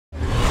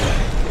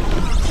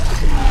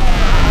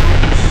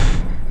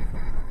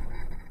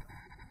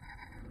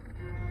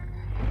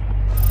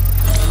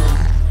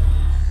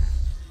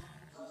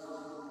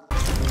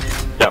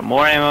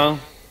more ammo.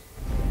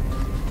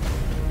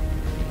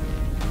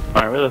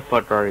 Alright, where the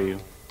fuck are you?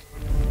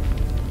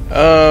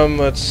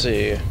 Let's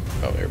see.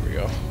 Oh, here we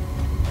go.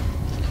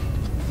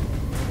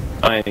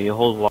 Oh, yeah, you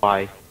hold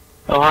Y.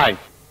 Oh, hi.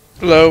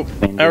 Hello.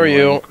 How are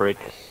you? Prick.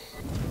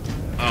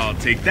 I'll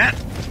take that.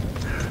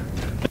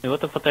 Hey, what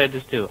the fuck did I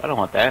just do? I don't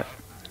want that.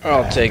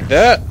 I'll take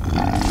that.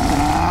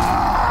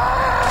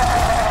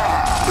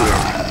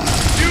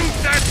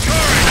 Use that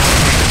turret.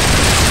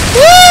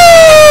 Woo!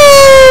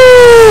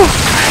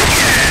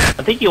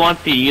 I think he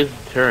wants to use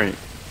the turret.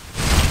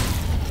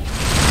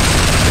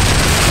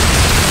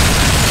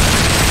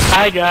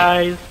 Hi,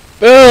 guys.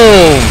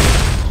 Boom!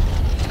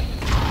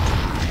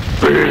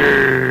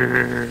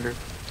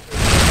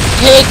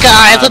 Hey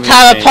guys, let's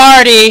have a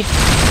party!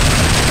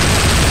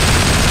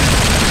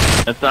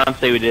 That's not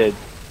say we did.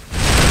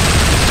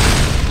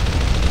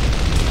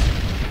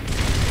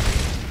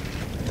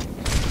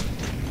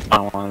 I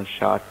want a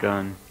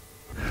shotgun.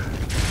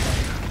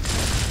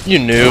 You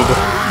noob.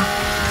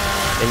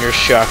 And your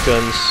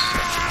shotguns.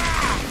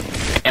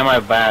 And my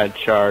bad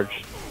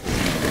charge.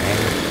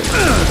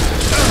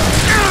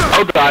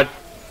 Oh god.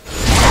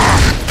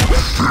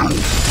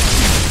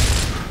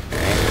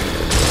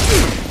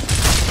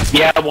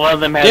 Yeah, one of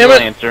them has Damn a it.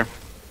 lancer.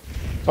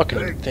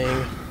 Fucking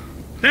thing.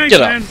 Thanks,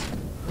 Get up. man.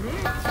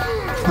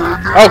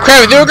 Oh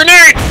crap, threw a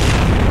grenade!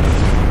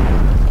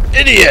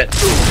 Idiot!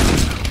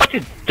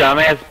 Fucking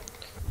dumbass.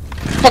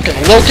 Fucking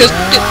locust!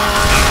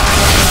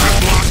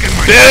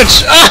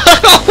 Bitch!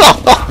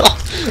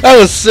 That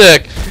was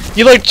sick!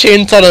 You like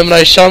chainsawed him and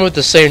I shot him at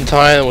the same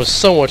time. It was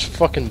so much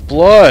fucking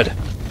blood.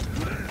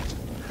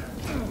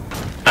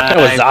 That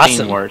was I've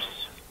seen awesome. worse.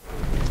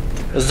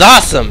 It was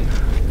awesome!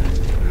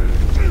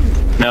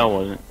 No, it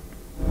wasn't.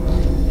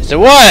 Yes, it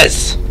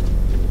was!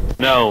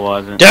 No, it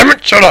wasn't. Damn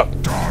it, shut up!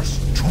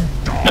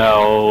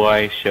 No,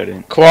 I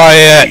shouldn't.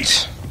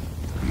 Quiet!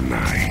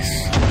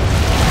 Nice.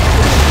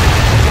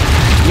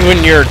 You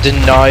and your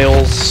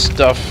denial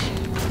stuff.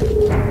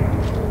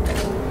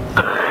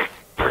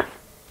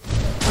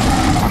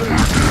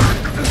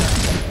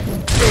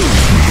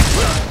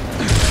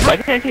 Why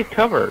did I get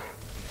cover?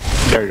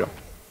 There you go.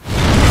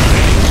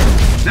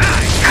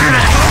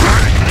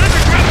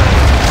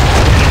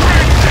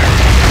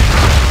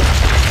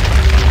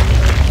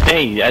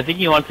 Hey, I think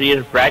he wants to get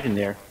a frag in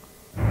there.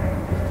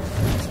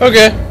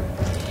 Okay.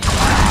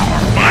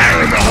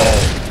 Fire in the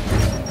hole.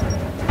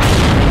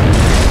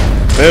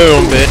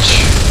 Boom,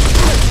 bitch.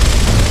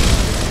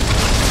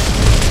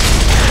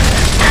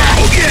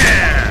 Oh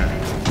yeah.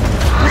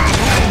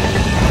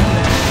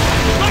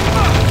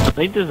 I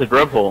think there's a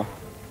grub hole.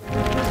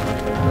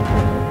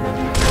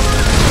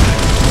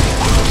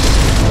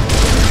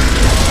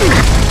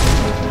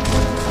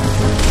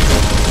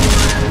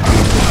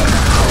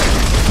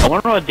 I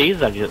wonder what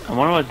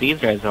these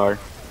guys are.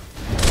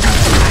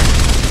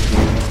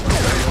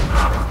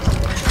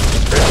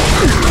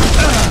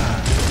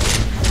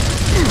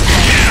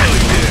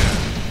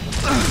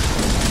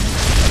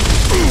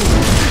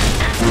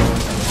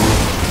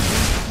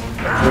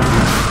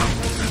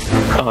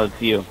 Oh,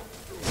 it's you.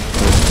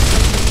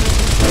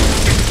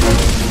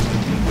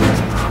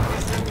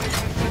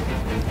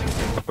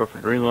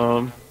 Perfect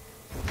reload.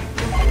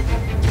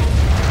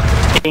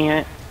 Dang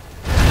it.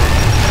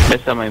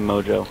 Missed on my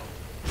mojo.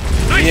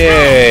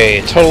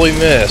 Yay, totally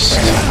missed.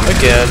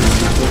 Again.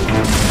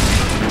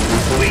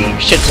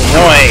 Shit's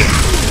annoying.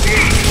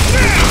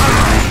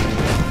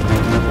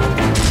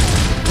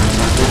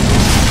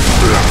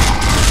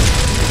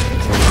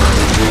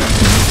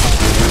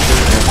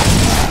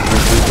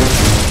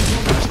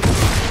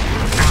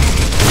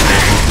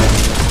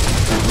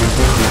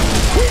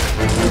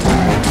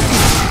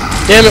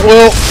 Damn it,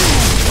 Will!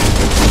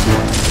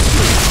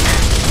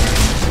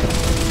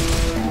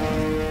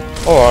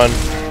 Hold on.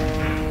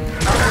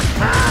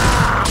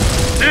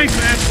 Thanks,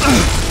 man.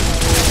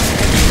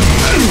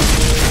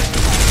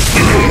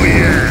 Oh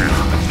yeah.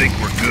 I think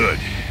we're good.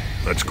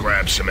 Let's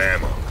grab some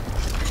ammo.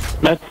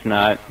 That's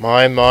not.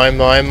 Mine.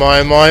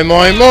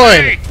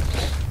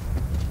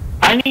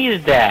 I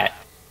needed that.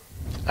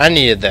 I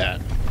needed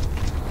that.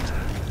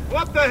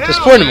 What the hell?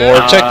 Just point more,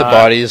 check the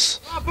bodies.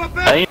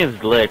 I think it's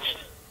glitched.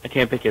 I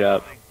can't pick it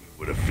up.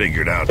 Would have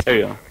figured out. There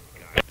you go.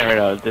 There it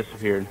is. It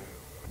disappeared.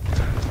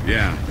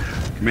 Yeah.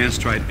 Command's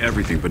tried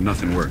everything, but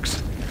nothing works.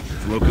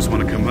 If locusts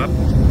want to come up,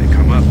 they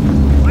come up.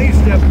 Please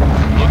step.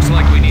 Looks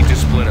like we need to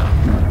split up.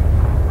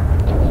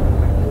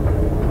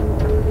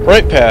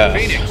 Right path.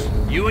 Phoenix,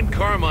 you and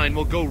Carmine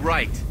will go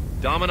right.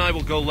 Dom and I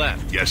will go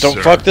left. Yes, Don't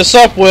sir. fuck this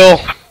up, Will.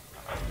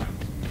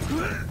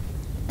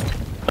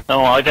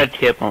 No, I got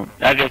tip on.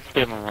 I got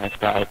tip on that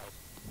guy.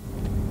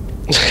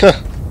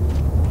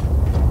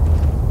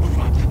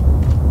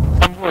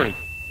 I'm worried.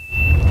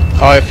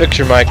 Oh, I fixed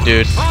your mic,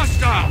 dude.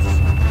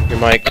 Hostiles! Your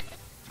mic.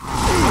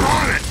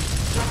 On it.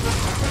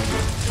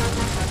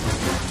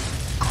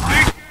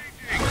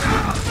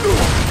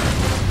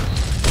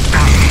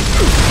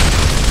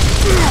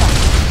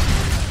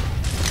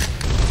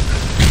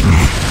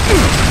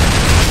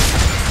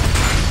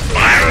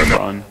 Fire in the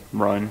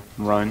Run.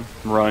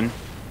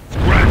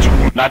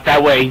 Scratch. Not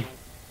that way.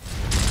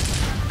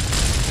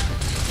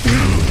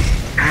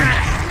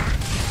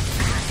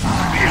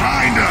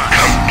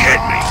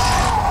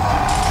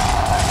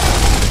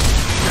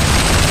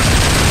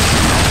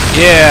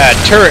 Yeah,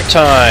 turret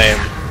time!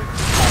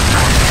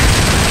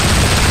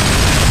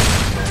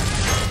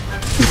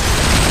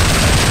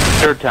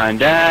 Third time.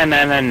 Da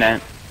na na na.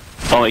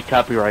 Oh wait,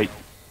 copyright.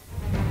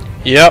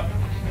 Yep.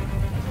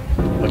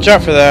 Watch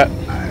out for that.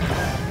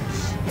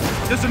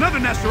 There's another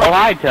nest Oh right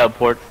hi,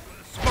 teleport.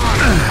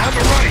 on the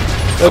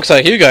right. Looks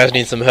like you guys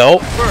need some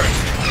help. First.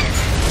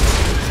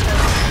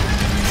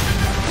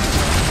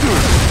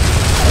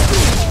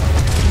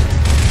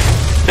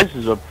 This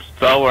is a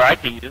spell where I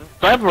can use a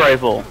sniper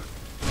rifle.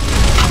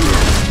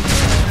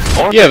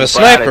 Or You have a just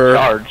flat out sniper.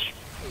 Charge.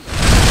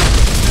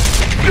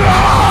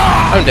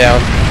 I'm down.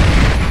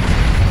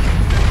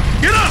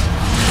 Get up!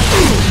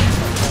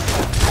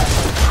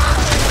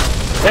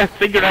 Yeah,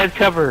 synchronized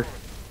cover.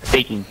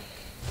 Taking.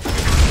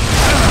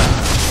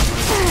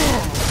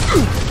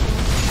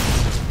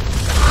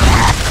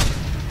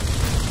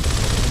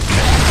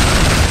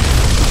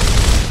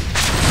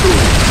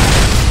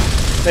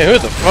 Hey, who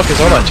the fuck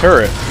is on that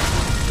turret?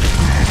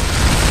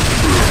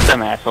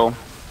 Some asshole.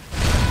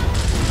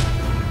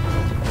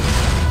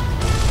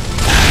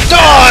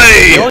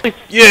 Die!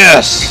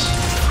 Yes!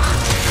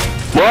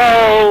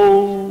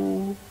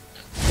 Whoa!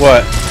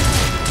 What?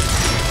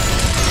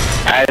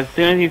 As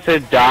soon as he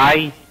said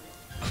die,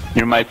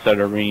 your mic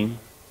started ringing.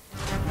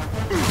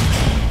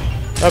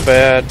 Not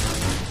bad.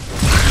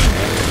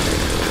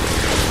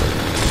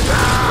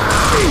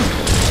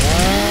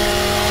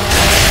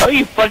 Oh,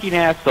 you fucking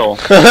asshole.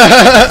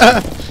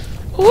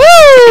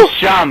 Woo!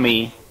 Shot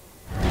me.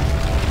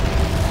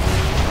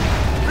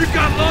 We've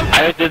got low.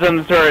 I just did on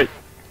the turret.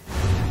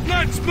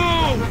 Let's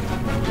move!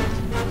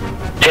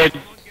 Dead.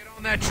 Get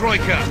on that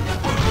troika.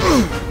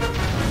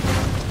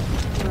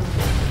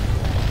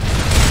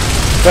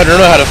 Better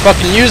know how to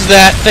fucking use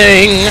that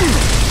thing!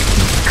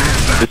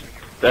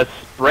 That's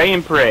spray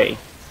and pray.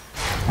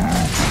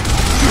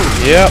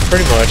 Yeah,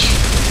 pretty much.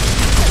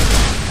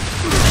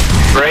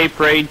 Spray,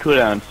 pray, cool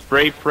down.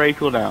 Spray, pray,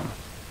 cool down.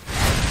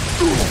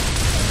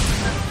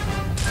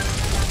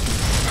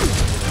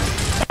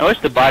 I wish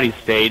the body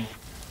stayed.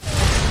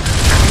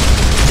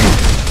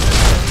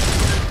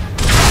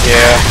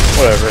 Yeah,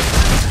 whatever.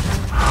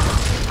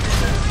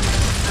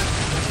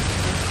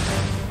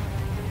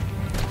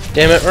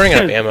 Damn it, running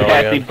out of ammo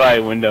Passing again. by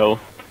window.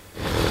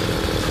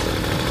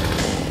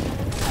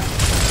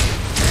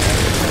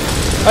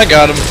 I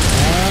got him.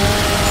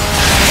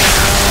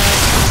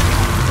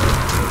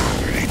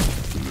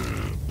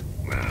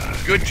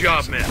 Good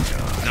job, man.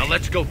 Now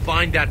let's go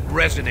find that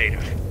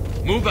resonator.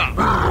 Move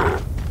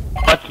out.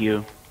 Fuck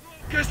you.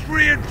 Just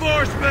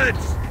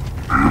reinforcements!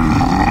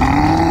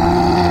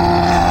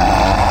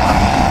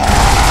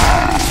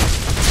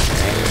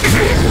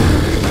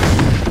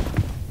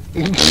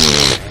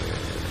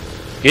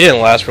 He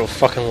didn't last real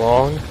fucking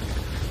long.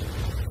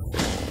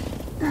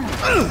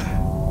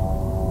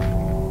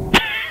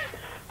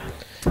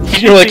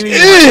 You're like,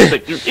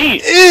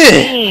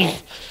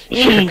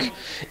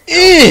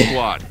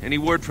 Squad, any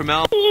word from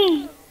Al?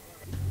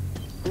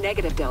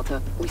 Negative,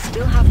 Delta. We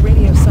still have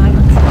radio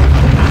silence.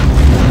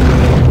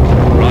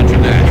 Roger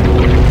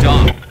that.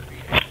 Dom.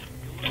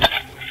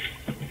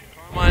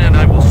 Carmine and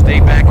I will stay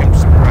back and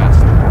suppress.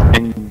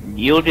 And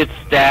you'll get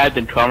stabbed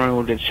and Carmen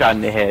will get shot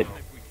in the head.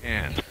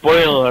 And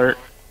Spoiler alert.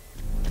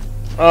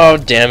 Oh,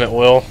 damn it,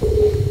 Will.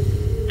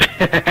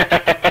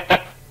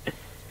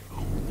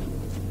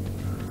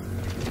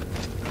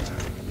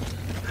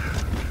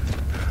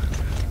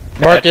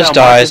 Marcus how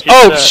dies.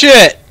 Marcus Oh, just,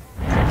 shit!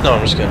 No,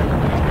 I'm just kidding.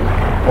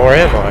 Or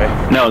am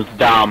I? No, it's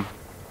Dom.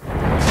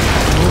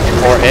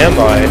 Or am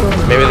I?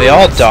 Maybe they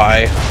all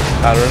die.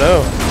 I don't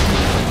know.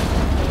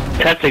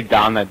 That's like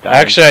Dom that died.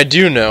 Actually, I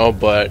do know,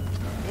 but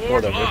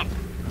whatever.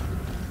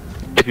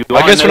 if you I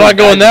wanna guess know we're not who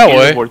going dies that in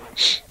way.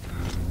 Gears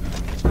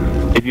of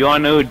War- If you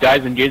want to know who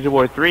dies in Gears of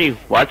War 3,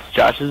 watch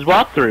Josh's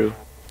walkthrough.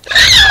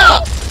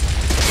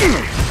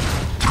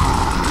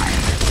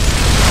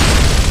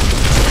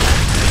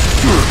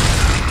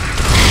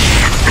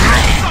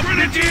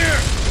 Grenadier!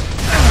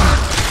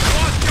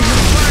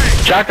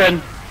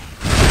 Shotgun!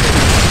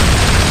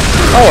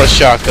 Oh, a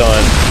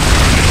shotgun.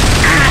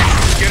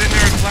 Get in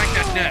there and flank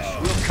that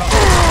nest. We'll cover.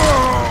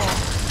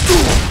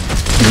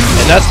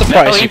 And that's the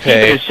price he you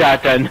pay. A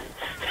shotgun.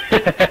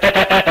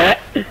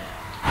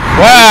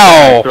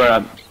 Wow! Throw it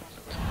up.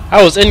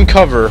 I was in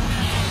cover.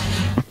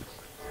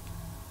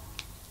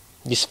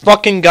 These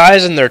fucking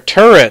guys and their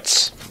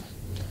turrets.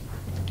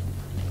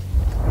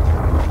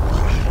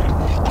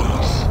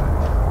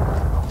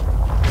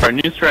 Our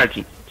new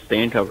strategy: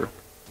 stay in cover.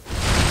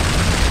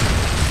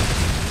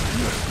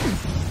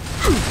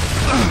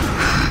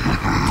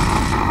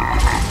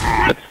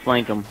 Let's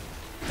flank them.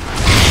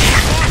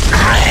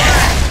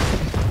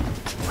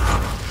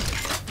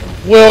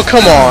 Will,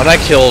 come on, I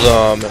killed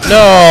him.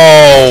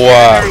 No!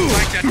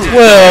 Flank that nest.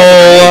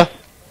 Will!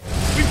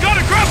 We've got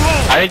a grab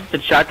hold! I think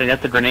the shotgun.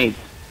 That's the grenades.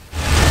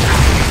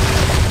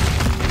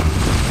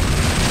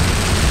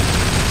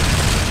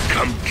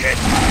 Come get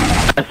me.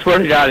 I swear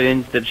to God, I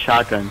didn't the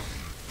shotgun.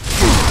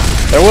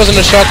 There wasn't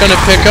a shotgun to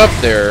pick up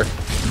there.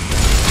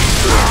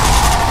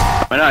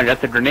 Why not? I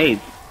got the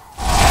grenades.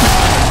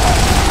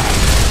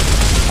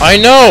 I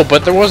know,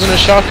 but there wasn't a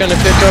shotgun to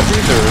pick up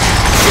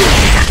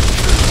either.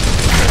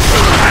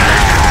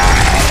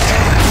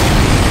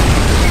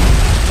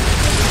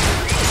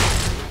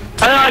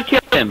 How did I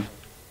kill him?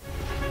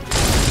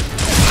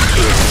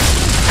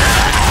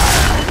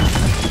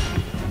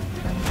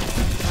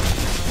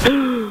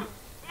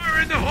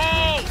 Fire in the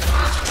hole!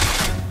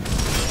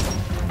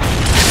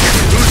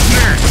 Who's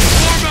next?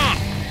 Form up!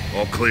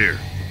 All clear.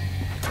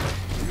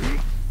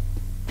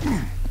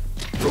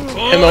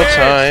 Ammo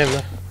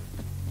time.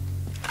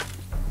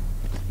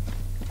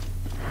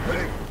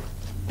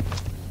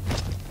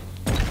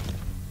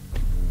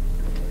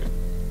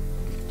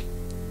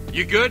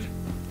 You good?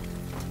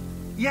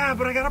 Yeah,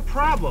 but I got a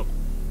problem.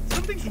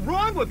 Something's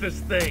wrong with this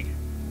thing.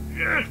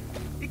 Ugh,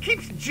 it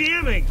keeps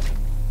jamming.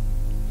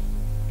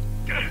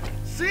 Ugh,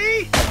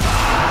 see?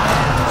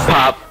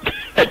 Pop.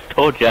 I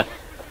told ya.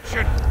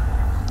 Shit.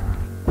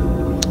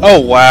 Oh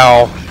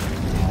wow.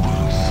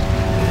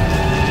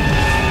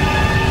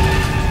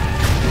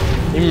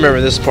 You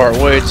remember this part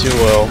way too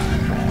well.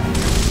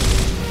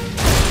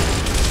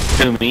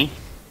 To me.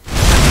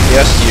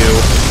 Yes, you.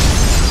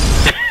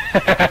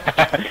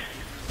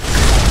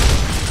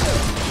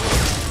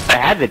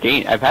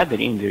 I've had the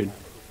game, dude.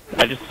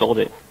 I just sold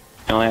it.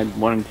 I only had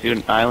 1 and 2,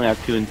 and I only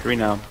have 2 and 3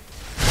 now.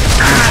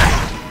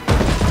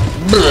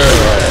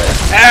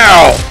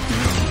 Ow!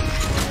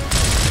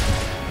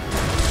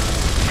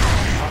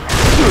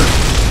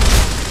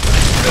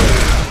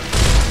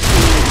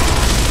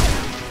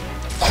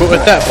 Quit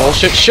with that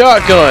bullshit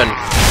shotgun!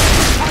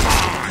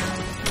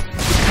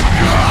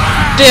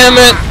 Damn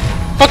it!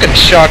 Fucking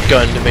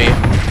shotgun to me.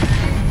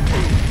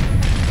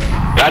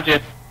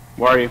 Gotcha.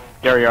 Where are you?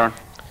 There you are.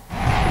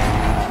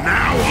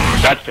 Now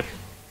on. Gotcha.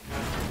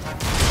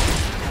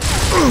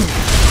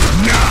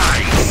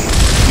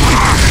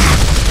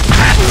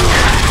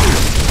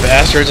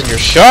 Bastards and your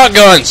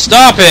shotgun!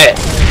 Stop it!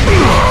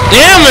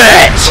 Damn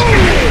it!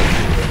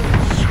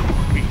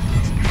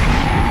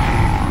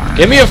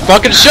 Give me a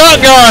fucking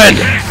shotgun!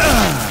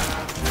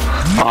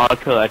 Oh, I'll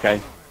kill that guy.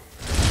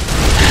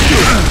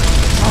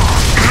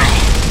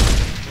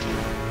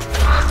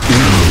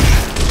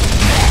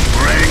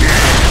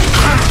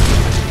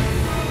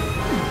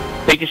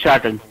 Take a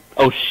shotgun.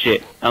 Oh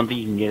shit. I don't think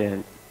you can get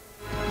it.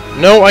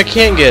 No, I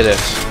can't get it.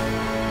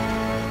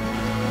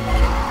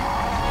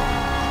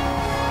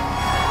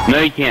 No,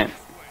 you can't.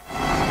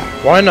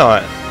 Why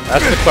not?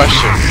 That's the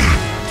question.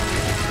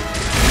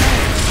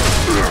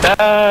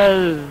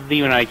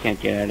 Even I can't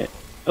get at it.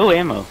 Oh,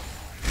 ammo.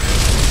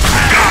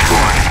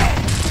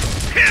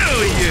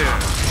 Hell yeah!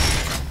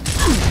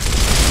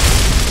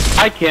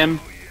 Hi, Kim.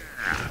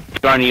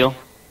 Garneal.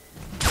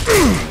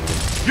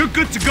 You're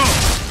good to go.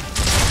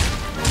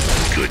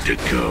 Good to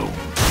go.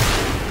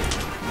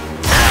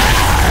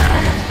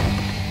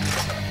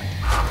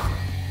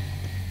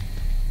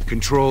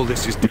 Control,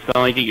 this is... You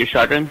finally get your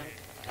shotgun?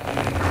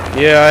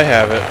 Yeah, I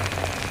have it.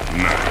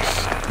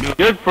 Nice.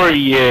 Good for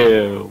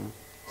you.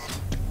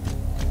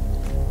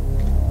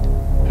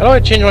 How do I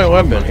change my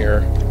weapon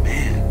here?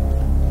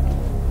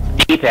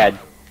 D-pad.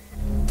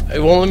 It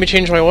won't let me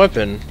change my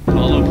weapon.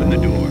 I'll open the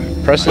door.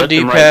 Press the Left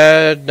and right.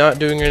 D-pad, not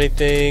doing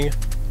anything.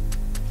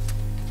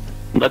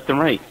 Left and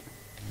right.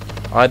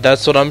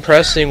 That's what I'm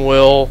pressing,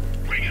 Will.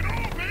 Bring it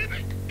on,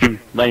 baby.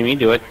 Letting me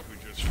do it.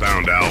 Just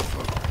found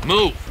Alpha.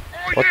 Move!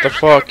 What the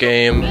fuck,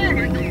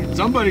 game?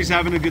 Somebody's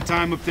having a good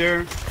time up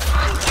there.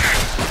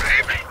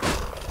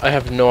 I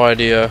have no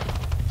idea.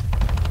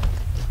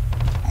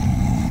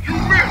 You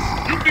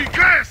missed. You need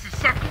glasses,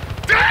 sucker.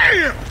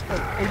 Damn!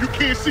 Oh, you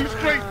can't see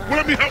straight? Well,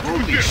 let me help you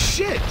with Holy this.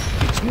 shit!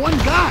 It's one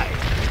guy.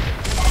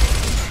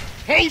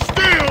 Hold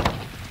still.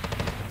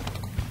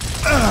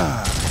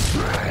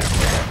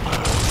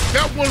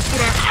 That one's for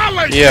the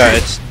highlight. Yeah, reel.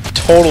 it's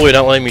totally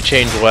not letting me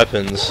change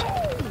weapons.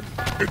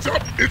 It's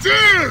up. It's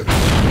in.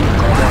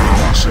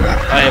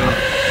 I am...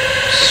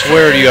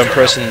 swear to you I'm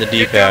pressing the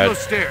Get down D-pad. those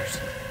stairs.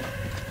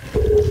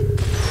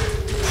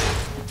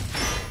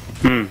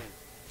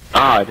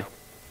 Odd.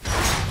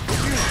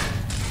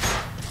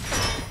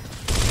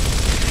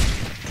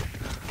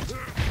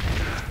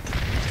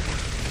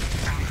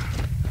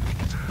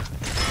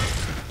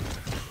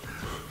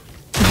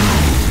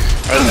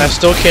 I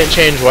still can't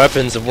change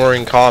weapons if we're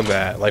in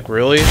combat. Like,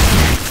 really?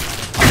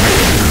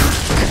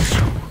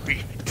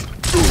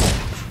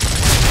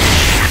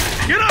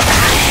 Get up.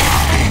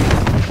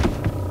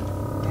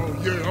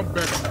 Oh yeah, I'm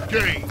back in the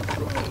game.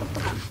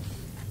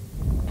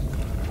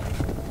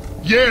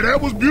 Yeah,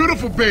 that was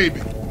beautiful,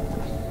 baby.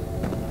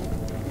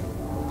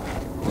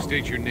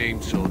 State your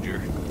name,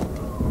 soldier.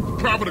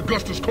 Private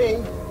Augustus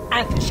Cole,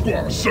 Alpha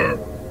Squad, sir.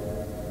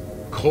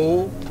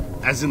 Coal?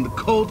 As in the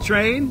coal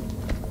train?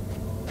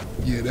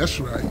 Yeah, that's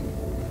right.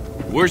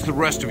 Where's the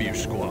rest of your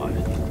squad?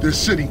 They're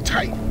sitting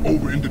tight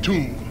over in the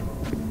tomb.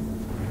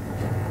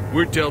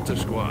 We're Delta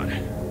Squad.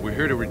 We're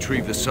here to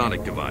retrieve the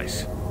sonic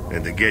device.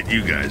 And to get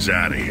you guys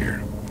out of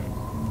here.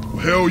 Well,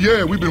 hell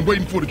yeah, we've been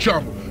waiting for the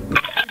chopper.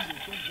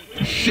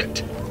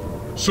 Shit.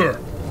 Sir,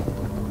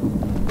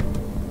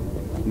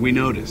 We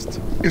noticed.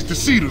 it's the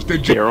Cedars. They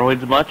just...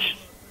 Steroids much?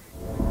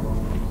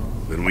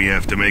 Then Then we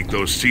have to make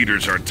those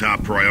cedars our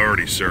top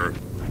priority, sir.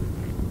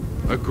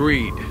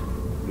 Agreed.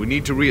 We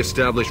need to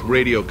re-establish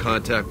radio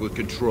contact with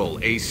Control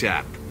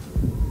ASAP.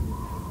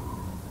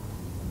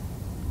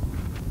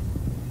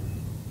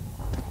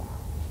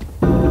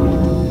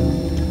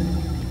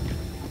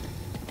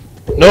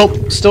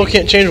 Nope, still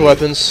can't change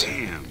weapons.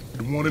 Damn,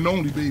 the one and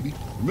only, baby.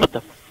 What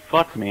the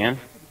fuck, man?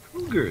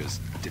 Cougars,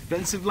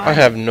 defensive line. I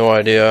have no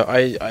idea.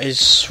 I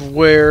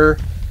swear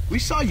We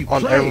saw you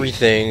on play.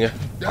 everything,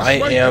 I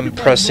right, am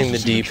everybody pressing the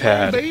wants to see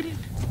D-pad, Control, baby.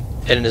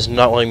 and it is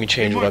not letting me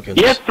change weapons.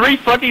 He has 3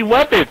 fucking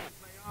weapons!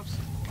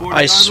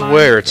 I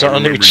swear, it's not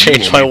letting me Remember, you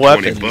change owe my me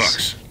 $20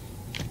 weapons.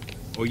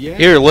 Oh yeah.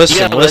 Here, listen,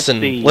 Yeah, let's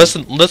listen, see.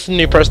 listen to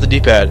me press the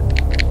D-pad.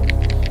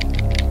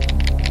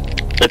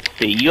 Let's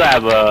see, you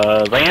have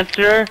a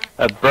Lancer,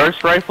 a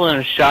burst rifle, and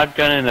a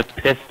shotgun, and a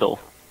pistol.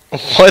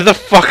 Why the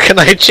fuck can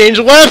I change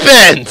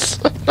weapons?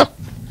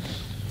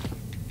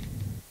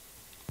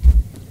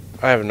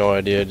 I have no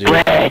idea, dude.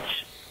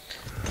 Rich!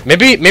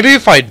 Maybe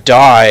if I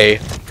die.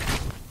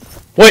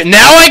 Wait,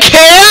 now I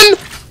can?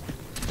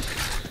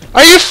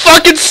 Are you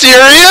fucking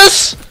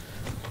serious?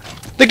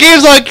 The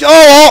game's like,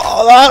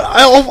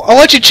 oh, I'll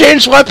let you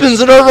change weapons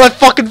whenever I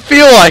fucking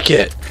feel like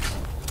it.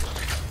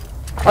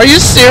 Are you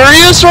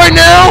serious right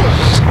now?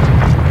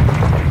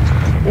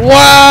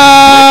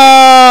 Wow.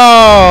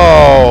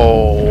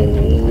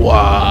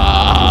 Wow.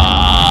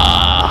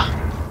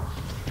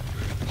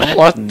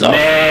 What the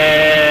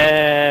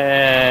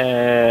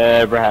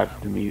Never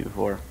happened to me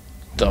before.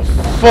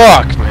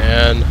 fuck,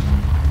 man?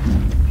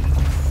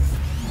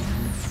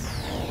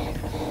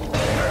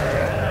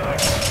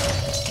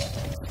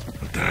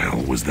 What the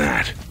hell was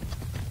that?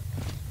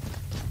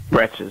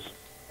 Wretches.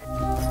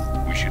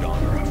 We should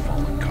honor our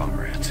fallen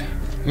comrades.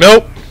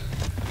 Nope.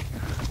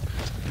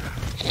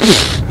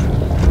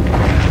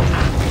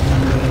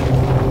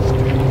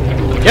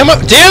 Damn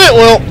it,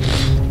 Will!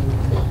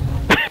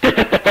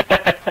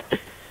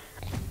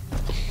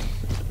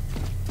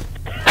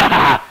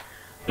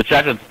 The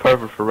shotgun's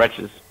perfect for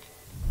wretches.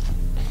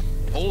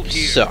 Hold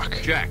here. Suck.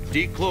 Jack,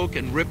 decloak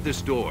and rip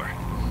this door.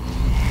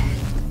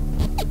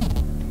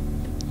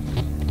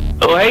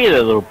 Oh, hey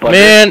there, little buddy.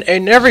 Man,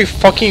 in every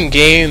fucking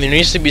game, there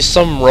needs to be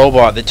some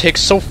robot that takes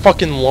so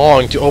fucking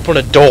long to open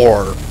a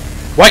door.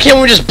 Why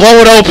can't we just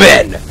blow it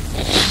open?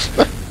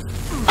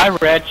 Hi,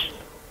 Wretch.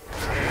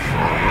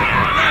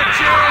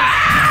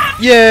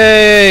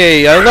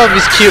 Yay! I love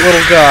these cute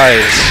little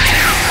guys.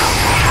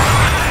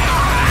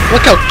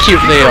 Look how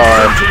cute they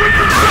are.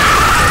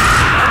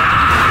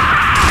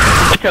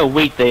 Look how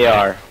weak they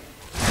are.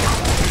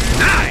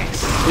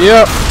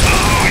 Yep.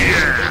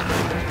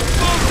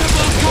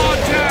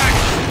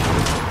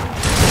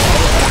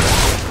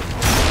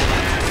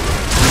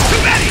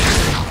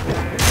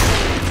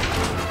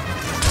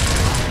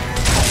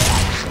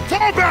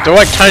 They're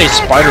like tiny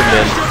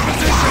Spider-Men.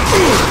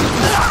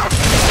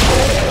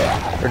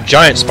 Or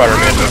giant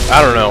Spider-Man.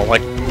 I don't know,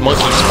 like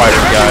monkey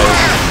spider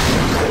guys.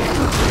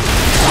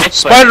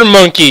 Spider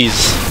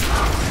monkeys!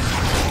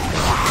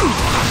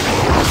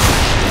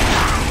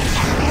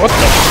 What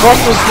the fuck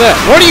was that?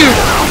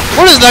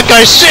 What is that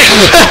guy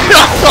shooting?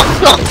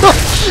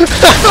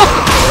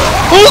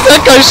 Who's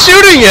that guy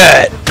shooting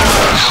at?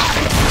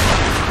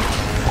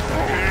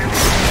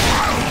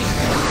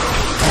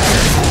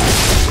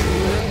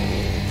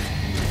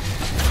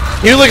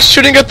 He was like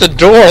shooting at the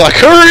door, like,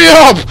 hurry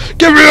up!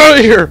 Get me out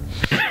of here!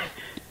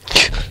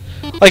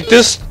 Like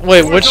this,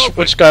 wait,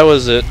 which guy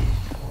was it?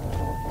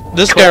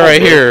 This guy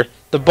right here,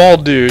 the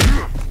bald dude.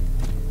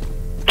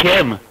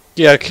 Kim.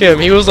 Yeah, Kim,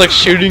 he was like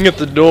shooting at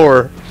the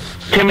door.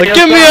 Kim, Like,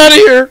 get me out of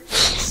here!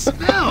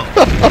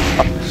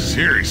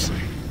 Seriously,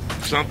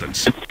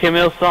 something's It's Kim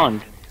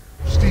Il-sung.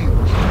 Steve.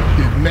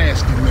 Get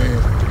nasty,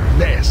 man.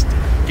 Nasty.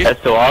 Yeah,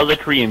 so all the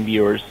Korean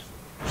viewers,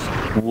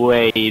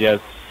 wait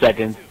a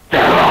second.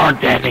 There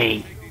aren't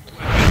any.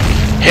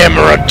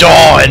 Hammer of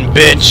Dawn,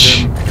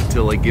 bitch!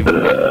 Until I give it.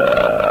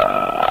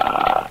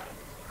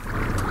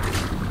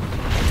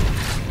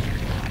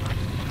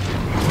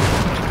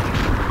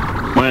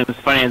 One of as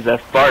funny as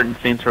that fart in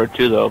Saints Row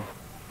 2, though.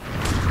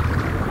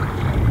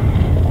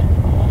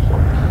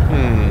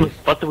 Where the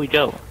fuck do we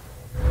go?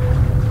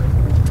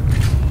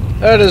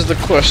 That is the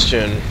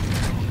question.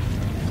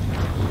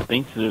 I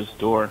think to this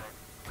door.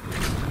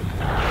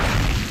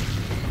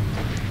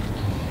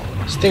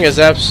 This thing has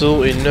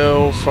absolutely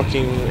no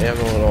fucking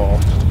ammo at all.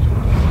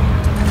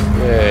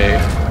 Yay.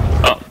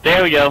 Oh,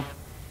 there we go.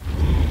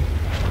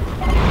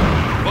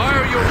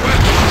 Fire your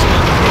weapons.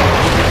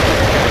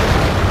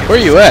 Where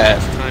are you at?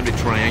 Time to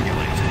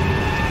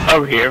triangulate.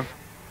 Over here.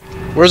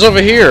 Where's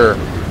over here?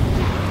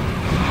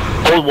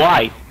 Hold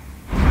Y.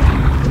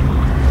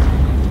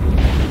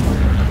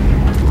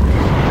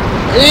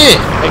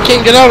 I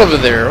can't get out over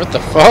there. What the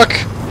fuck?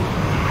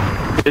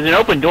 There's an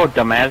open door,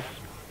 dumbass.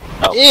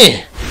 Oh.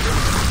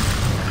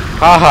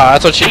 Haha,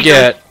 that's what you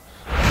get.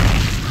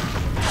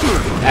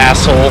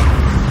 Asshole.